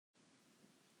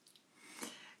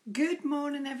Good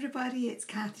morning, everybody. It's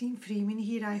Freeman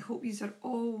here. I hope you are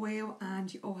all well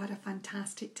and you all had a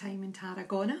fantastic time in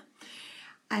Tarragona.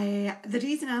 The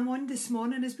reason I'm on this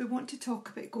morning is we want to talk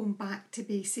about going back to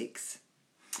basics.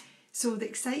 So the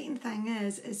exciting thing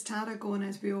is Tarragona,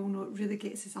 as we all know, it really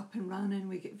gets us up and running.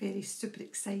 We get very super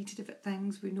excited about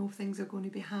things. We know things are going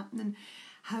to be happening.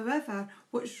 However,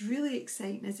 what's really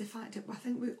exciting is the fact that I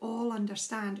think we all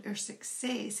understand our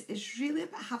success is really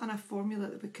about having a formula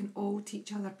that we can all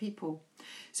teach other people.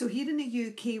 So here in the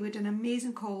UK, we did an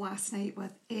amazing call last night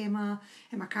with Emma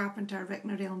Carpenter, Rick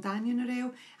Norell and Daniel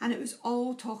Norell, and it was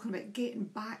all talking about getting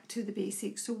back to the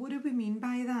basics. So what do we mean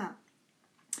by that?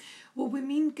 Well, we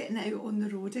mean getting out on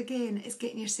the road again. It's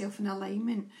getting yourself in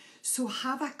alignment. So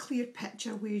have a clear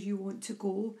picture where you want to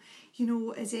go. You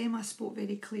know, as Emma spoke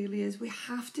very clearly, is we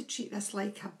have to treat this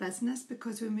like a business,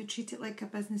 because when we treat it like a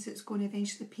business, it's going to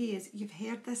eventually pay us. You've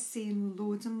heard this saying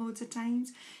loads and loads of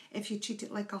times. If you treat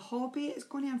it like a hobby,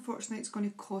 unfortunately, it's going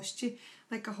to cost you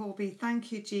like a hobby.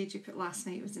 Thank you, Jade, you put last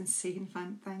night. It was insane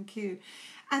fun. Thank you.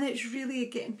 And it's really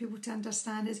getting people to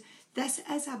understand is this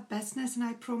is a business, and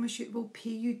I promise you it will pay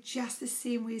you just the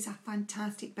same way as a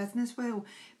fantastic business will.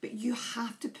 But you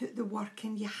have to put the work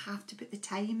in, you have to put the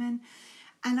time in.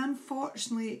 And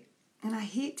unfortunately, and I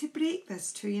hate to break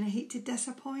this to you and I hate to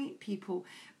disappoint people,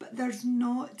 but there's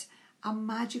not a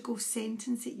magical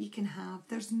sentence that you can have.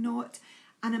 There's not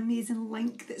an amazing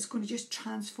link that's going to just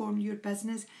transform your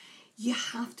business. You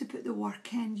have to put the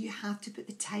work in, you have to put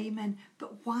the time in,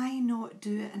 but why not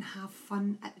do it and have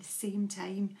fun at the same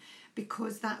time?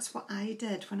 Because that's what I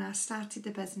did when I started the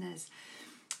business.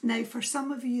 Now, for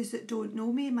some of you that don't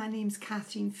know me, my name's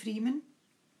Freeman.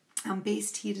 I'm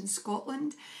based here in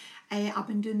Scotland. I've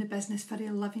been doing the business for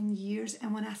 11 years,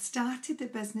 and when I started the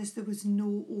business there was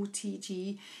no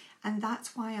OTG, and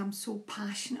that's why I'm so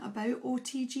passionate about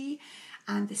OTG.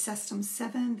 And the System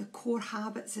 7, the core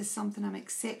habits, is something I'm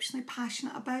exceptionally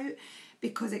passionate about,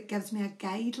 because it gives me a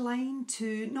guideline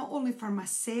to not only for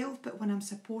myself, but when I'm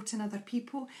supporting other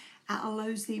people, it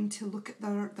allows them to look at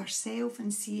their self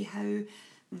and see how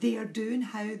they are doing,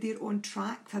 how they're on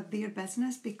track for their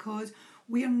business, because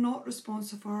we are not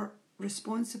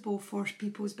responsible for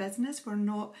people's business. We're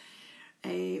not.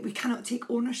 We cannot take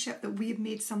ownership that we've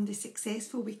made somebody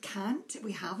successful. We can't.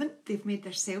 We haven't. They've made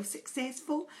themselves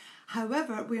successful.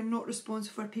 However, we are not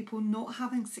responsible for people not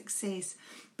having success.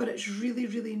 But it's really,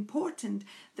 really important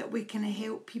that we can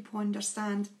help people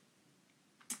understand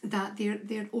that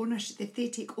their ownership, if they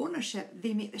take ownership,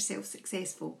 they make themselves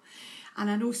successful. And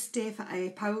I know Steph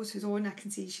Powell's, who's on, I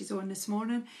can see she's on this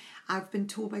morning. I've been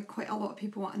told by quite a lot of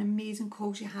people what an amazing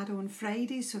call she had on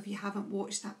Friday. So if you haven't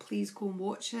watched that, please go and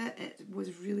watch it. It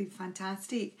was really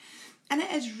fantastic. And it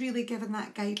is really giving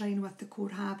that guideline with the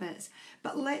core habits.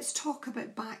 But let's talk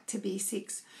about back to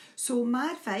basics. So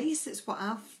my advice, it's what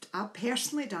I've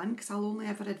personally done, because I'll only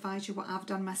ever advise you what I've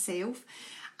done myself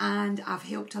and I've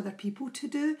helped other people to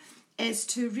do, is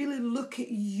to really look at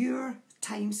your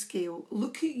time scale.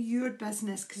 Look at your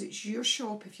business, because it's your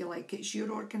shop, if you like, it's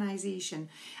your organisation.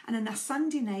 And on a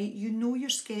Sunday night, you know your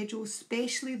schedule,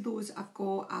 especially those that have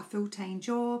got a full-time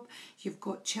job, you've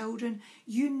got children,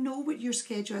 you know what your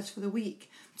schedule is for the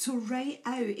week. So write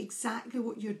out exactly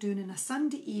what you're doing on a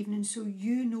Sunday evening, so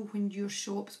you know when your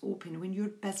shop's open, when your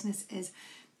business is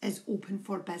open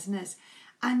for business.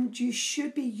 And you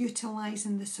should be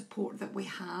utilising the support that we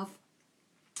have.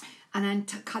 And I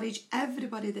encourage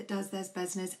everybody that does this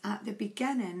business at the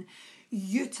beginning,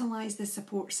 utilise the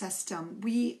support system.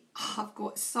 We have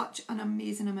got such an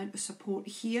amazing amount of support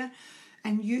here,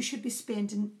 and you should be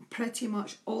spending pretty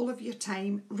much all of your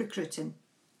time recruiting,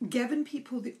 giving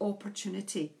people the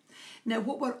opportunity. Now,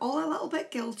 what we're all a little bit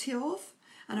guilty of,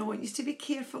 and I want you to be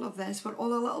careful of this, we're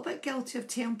all a little bit guilty of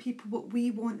telling people what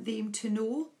we want them to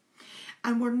know.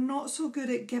 And we're not so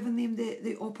good at giving them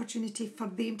the opportunity for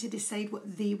them to decide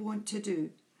what they want to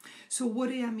do. So what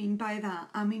do I mean by that?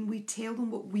 I mean, we tell them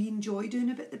what we enjoy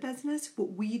doing about the business,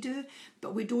 what we do,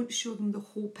 but we don't show them the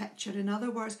whole picture. In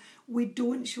other words, we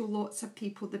don't show lots of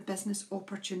people the business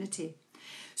opportunity.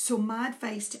 So my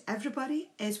advice to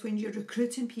everybody is, when you're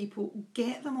recruiting people,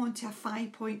 get them onto a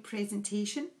 5-point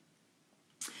presentation.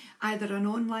 Either an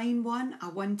online one, a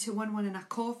one-to-one one, and a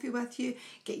coffee with you.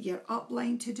 Get your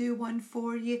upline to do one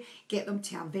for you. Get them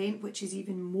to an event, which is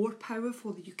even more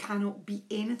powerful. You cannot beat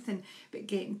anything but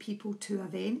getting people to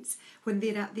events. When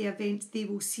they're at the events, they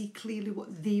will see clearly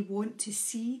what they want to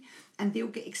see, and they'll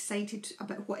get excited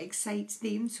about what excites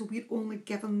them. So we're only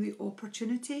giving the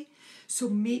opportunity. So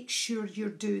make sure you're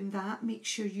doing that. Make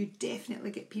sure you definitely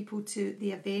get people to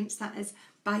the events. That is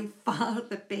by far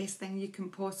the best thing you can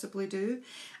possibly do.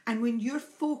 And when your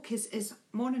focus is,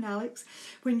 morning Alex,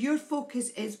 when your focus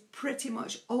is pretty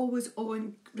much always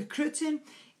on recruiting,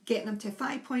 getting them to a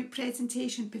 5-point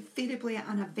presentation, preferably at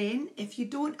an event. If you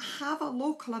don't have a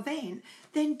local event,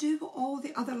 then do what all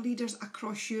the other leaders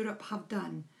across Europe have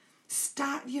done.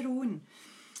 Start your own.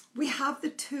 We have the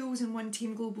tools in One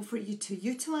Team Global for you to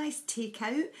utilise, take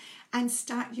out, and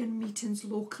start your meetings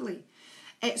locally.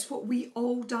 It's what we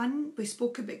all done. We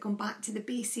spoke about going back to the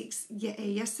basics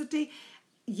yesterday.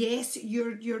 Yes,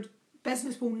 your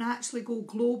business will naturally go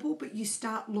global, but you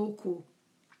start local.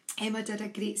 Emma did a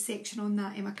great section on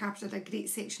that. Emma Carter did a great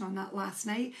section on that last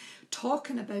night,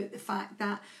 talking about the fact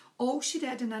that all she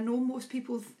did, and I know most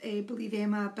people believe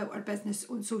Emma built her business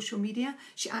on social media.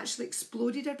 She actually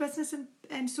exploded her business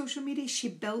in social media. She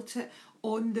built it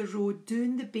on the road,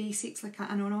 doing the basics. Like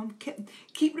I know I'm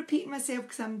keep repeating myself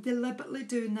because I'm deliberately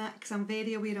doing that because I'm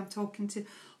very aware I'm talking to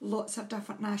lots of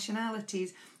different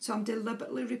nationalities. So I'm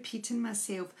deliberately repeating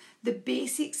myself. The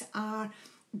basics are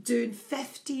doing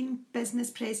 15 business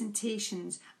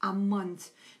presentations a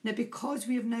month. Now, because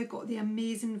we have now got the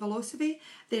amazing velocity,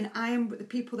 then I am with the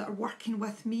people that are working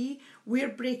with me, we're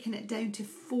breaking it down to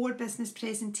 4 business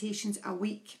presentations a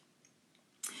week.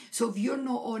 So if you're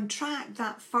not on track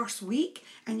that first week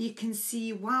and you can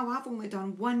see, wow, I've only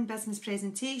done 1 business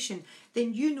presentation,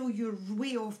 then you know you're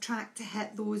way off track to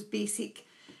hit those basic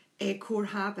core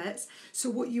habits. So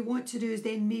what you want to do is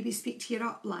then maybe speak to your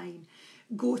upline.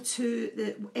 Go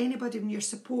to anybody in your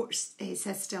support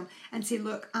system and say,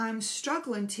 look, I'm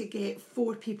struggling to get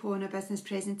 4 people on a business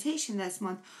presentation this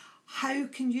month. How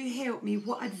can you help me?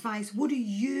 What advice? What do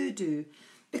you do?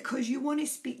 Because you want to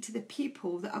speak to the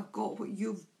people that have got what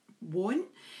you want.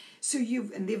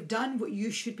 And they've done what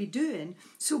you should be doing.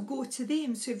 So go to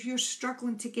them. So if you're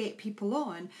struggling to get people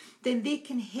on, then they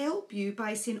can help you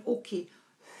by saying, okay,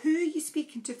 who are you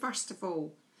speaking to first of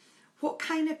all? What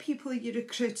kind of people are you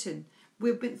recruiting?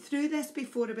 We've been through this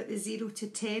before about the 0 to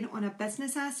 10 on a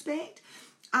business aspect.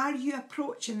 Are you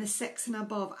approaching the 6 and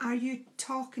above? Are you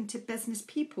talking to business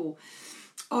people?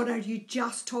 Or are you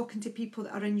just talking to people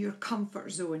that are in your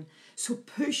comfort zone? So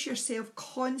push yourself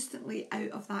constantly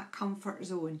out of that comfort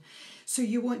zone. So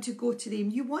you want to go to them.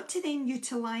 You want to then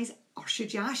utilise, or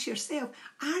should you ask yourself,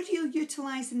 are you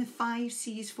utilising the 5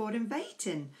 C's for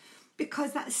inviting?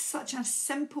 Because that's such a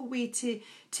simple way to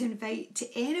invite to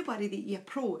anybody that you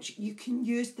approach. You can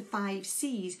use the 5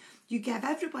 C's. You give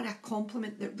everybody a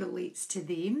compliment that relates to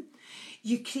them.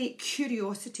 You create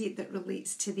curiosity that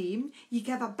relates to them. You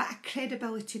give a bit of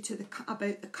credibility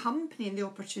about the company and the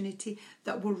opportunity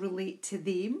that will relate to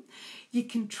them. You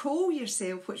control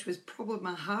yourself, which was probably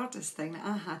my hardest thing that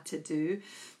I had to do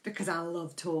because I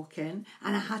love talking,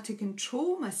 and I had to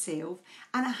control myself,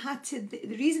 and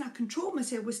the reason I controlled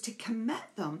myself was to commit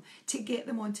them, to get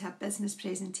them onto a business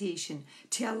presentation,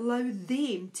 to allow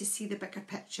them to see the bigger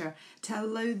picture, to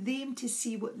allow them to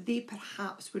see what they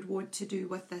perhaps would want to do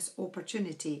with this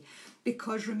opportunity.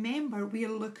 Because remember, we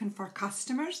are looking for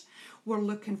customers, we're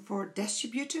looking for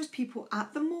distributors, people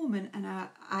at the moment, and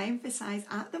I emphasise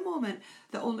at the moment,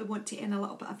 that only want to earn a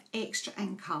little bit of extra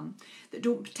income, that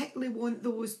don't particularly want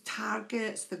those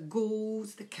targets, the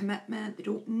goals, the commitment. They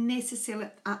don't necessarily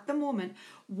at the moment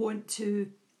want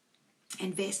to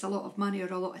invest a lot of money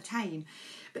or a lot of time,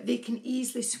 but they can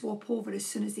easily swap over as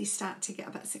soon as they start to get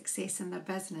a bit of success in their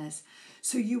business.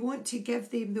 So you want to give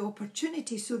them the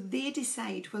opportunity so they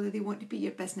decide whether they want to be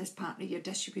your business partner, your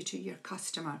distributor, your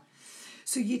customer.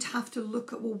 So you'd have to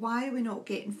look at, well, why are we not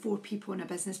getting 4 people in a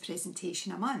business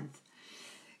presentation a month?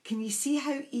 Can you see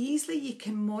how easily you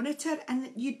can monitor?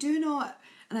 And you do not,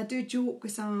 and I do joke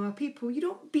with some of my people, you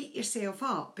don't beat yourself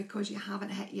up because you haven't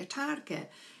hit your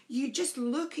target. You just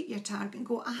look at your target and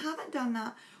go, I haven't done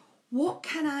that. What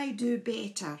can I do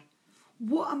better?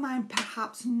 What am I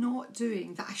perhaps not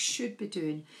doing that I should be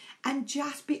doing? And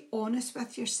just be honest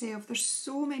with yourself. There's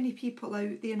so many people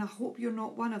out there, and I hope you're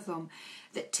not one of them,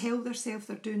 that tell themselves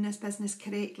they're doing this business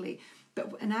correctly.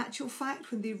 But in actual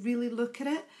fact, when they really look at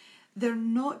it, they're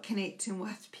not connecting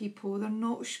with people. They're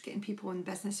not getting people in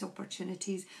business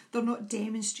opportunities. They're not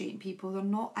demonstrating people. They're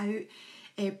not out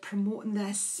promoting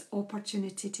this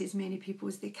opportunity to as many people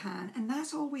as they can. And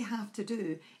that's all we have to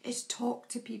do, is talk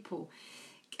to people.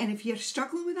 And if you're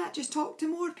struggling with that, just talk to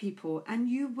more people, and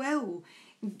you will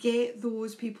get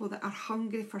those people that are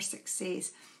hungry for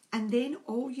success. And then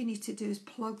all you need to do is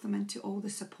plug them into all the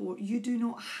support. You do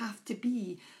not have to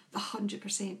be the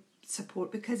 100%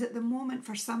 support, because at the moment,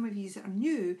 for some of you that are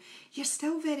new, you're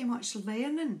still very much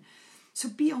learning. So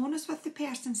be honest with the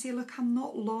person. Say, look, I'm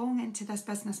not long into this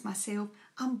business myself.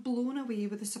 I'm blown away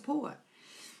with the support.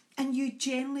 And you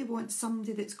generally want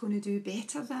somebody that's going to do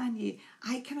better than you.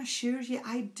 I can assure you,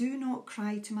 I do not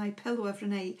cry to my pillow every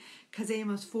night because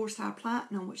Emma's 4-star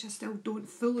platinum, which I still don't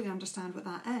fully understand what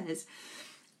that is,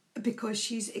 because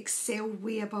she's excelled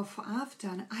way above what I've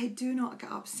done. I do not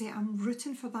get upset. I'm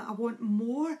rooting for that. I want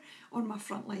more on my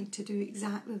front line to do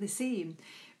exactly the same,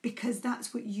 because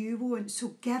that's what you want.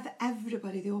 So give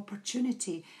everybody the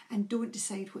opportunity and don't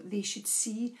decide what they should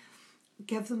see.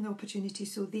 Give them the opportunity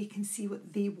so they can see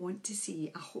what they want to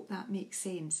see. I hope that makes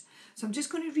sense. So I'm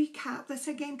just going to recap this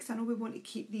again, because I know we want to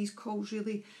keep these calls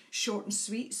really short and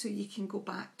sweet so you can go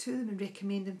back to them and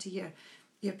recommend them to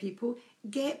your people.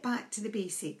 Get back to the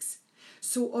basics.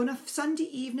 So on a Sunday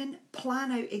evening,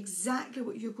 plan out exactly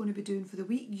what you're going to be doing for the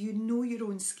week. You know your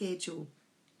own schedule.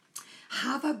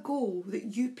 Have a goal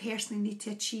that you personally need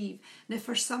to achieve. Now,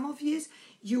 for some of you,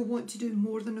 you'll want to do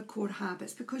more than the core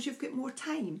habits because you've got more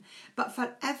time. But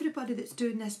for everybody that's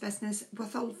doing this business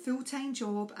with a full-time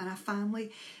job and a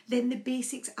family, then the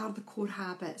basics are the core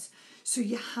habits. So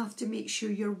you have to make sure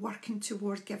you're working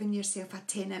towards giving yourself a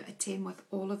 10 out of 10 with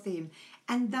all of them.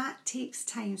 And that takes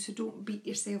time, so don't beat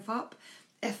yourself up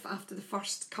if after the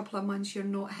first couple of months you're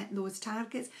not hitting those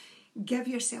targets. Give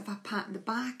yourself a pat on the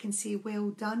back and say, well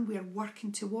done, we're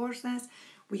working towards this.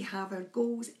 We have our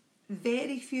goals.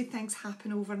 Very few things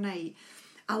happen overnight.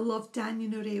 I love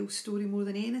Daniel Norell's story more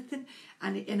than anything,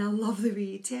 and I love the way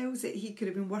he tells it. He could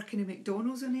have been working at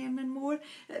McDonald's and earning more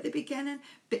at the beginning,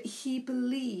 but he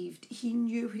believed, he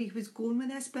knew where he was going with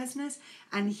this business,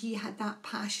 and he had that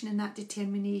passion and that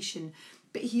determination.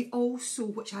 But he also,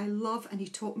 which I love, and he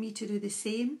taught me to do the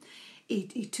same,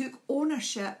 he took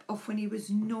ownership of when he was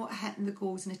not hitting the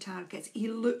goals and the targets. He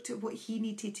looked at what he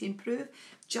needed to improve,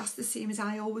 just the same as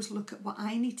I always look at what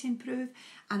I need to improve,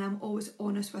 and I'm always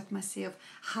honest with myself.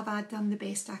 Have I done the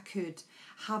best I could?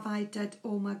 Have I did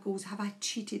all my goals? Have I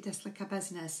treated this like a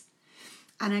business?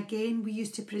 And again, we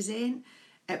used to present.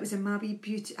 It was in my wee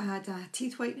beauty. I had a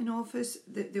teeth whitening office.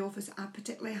 The office I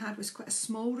particularly had was quite a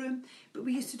small room, but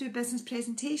we used to do business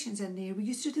presentations in there. We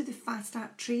used to do the fast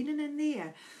start training in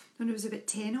there when there was about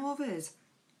 10 of us,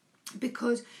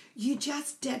 because you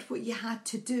just did what you had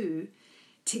to do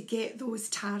to get those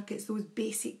targets, those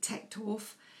basic ticked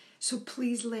off. So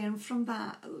please learn from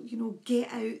that.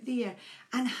 Get out there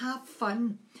and have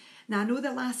fun. Now, I know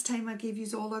the last time I gave you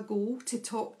all a goal to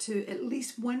talk to at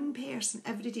least one person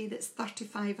every day that's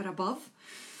 35 or above,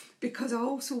 because I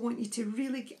also want you to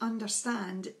really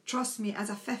understand, trust me, as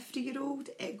a 50-year-old,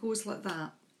 it goes like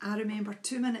that. I remember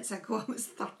 2 minutes ago I was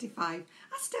 35.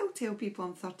 I still tell people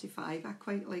I'm 35.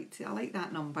 I like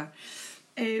that number.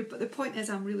 But the point is,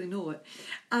 I'm really not.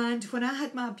 And when I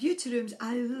had my beauty rooms,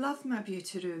 I loved my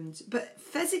beauty rooms. But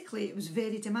physically, it was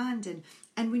very demanding.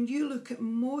 And when you look at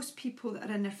most people that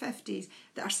are in their 50s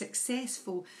that are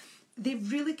successful,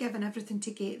 they've really given everything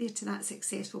to get there to that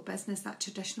successful business, that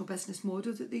traditional business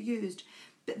model that they used.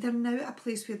 But they're now at a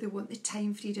place where they want the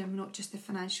time freedom, not just the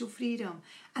financial freedom.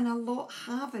 And a lot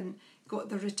haven't got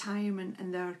their retirement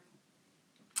and their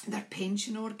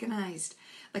pension organised.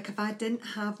 Like if I didn't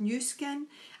have new skin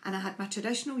and I had my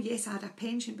traditional, yes, I had a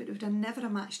pension, but it would have never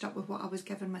matched up with what I was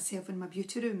giving myself in my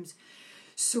beauty rooms.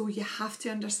 So you have to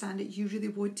understand that you really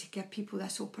want to give people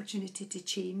this opportunity to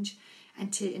change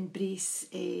and to embrace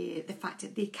the fact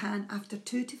that they can, after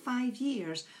 2 to 5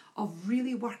 years of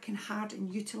really working hard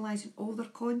and utilising all their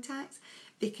contacts,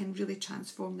 they can really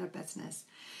transform their business.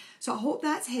 So I hope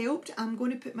that's helped. I'm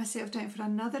going to put myself down for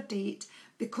another date,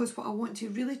 because what I want to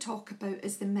really talk about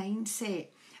is the mindset,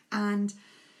 and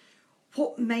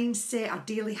what mindset or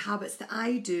daily habits that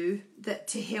I do that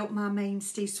to help my mind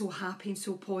stay so happy and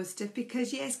so positive.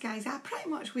 Because yes, guys, I pretty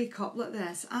much wake up like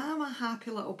this. I'm a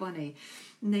happy little bunny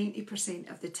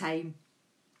 90% of the time.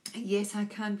 Yes, I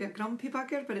can be a grumpy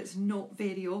bugger, but it's not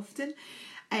very often.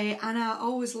 And I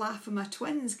always laugh at my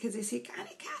twins because they say,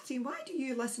 Cathy, why do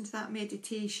you listen to that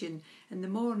meditation in the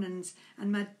mornings?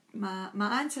 And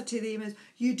my answer to them is,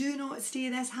 you do not stay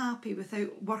this happy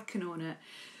without working on it.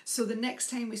 So the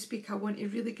next time we speak, I want to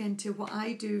really get into what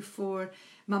I do for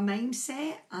my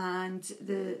mindset and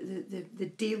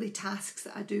the daily tasks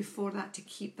that I do for that, to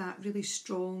keep that really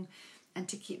strong and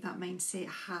to keep that mindset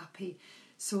happy.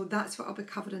 So that's what I'll be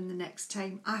covering the next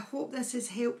time. I hope this has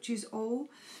helped you all.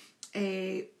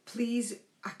 Please,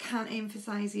 I can't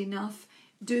emphasise enough,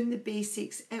 doing the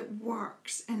basics, it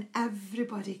works and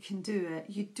everybody can do it.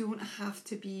 You don't have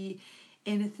to be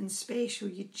anything special.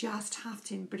 You just have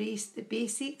to embrace the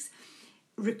basics.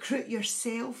 Recruit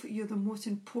yourself. You're the most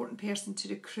important person to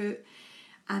recruit,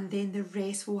 and then the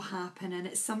rest will happen. And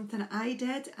it's something I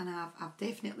did, and I've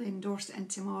definitely endorsed it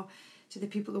into to the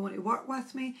people that want to work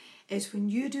with me is when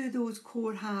you do those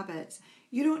core habits,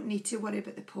 you don't need to worry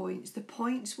about the points. The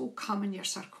points will come in your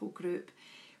circle group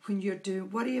when you're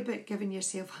worry about giving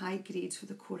yourself high grades for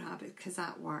the core habit, because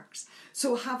that works.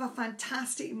 So have a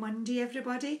fantastic Monday,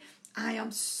 everybody. I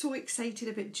am so excited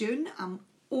about June. I'm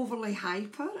overly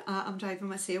hyper. I'm driving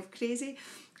myself crazy.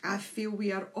 I feel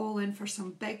we are all in for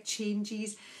some big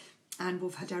changes, and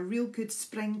we've had a real good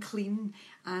spring clean,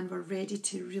 and we're ready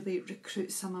to really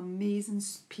recruit some amazing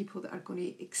people that are going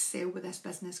to excel with this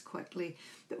business quickly,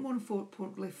 but more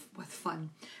importantly with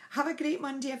fun. Have a great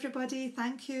Monday, everybody.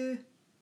 Thank you.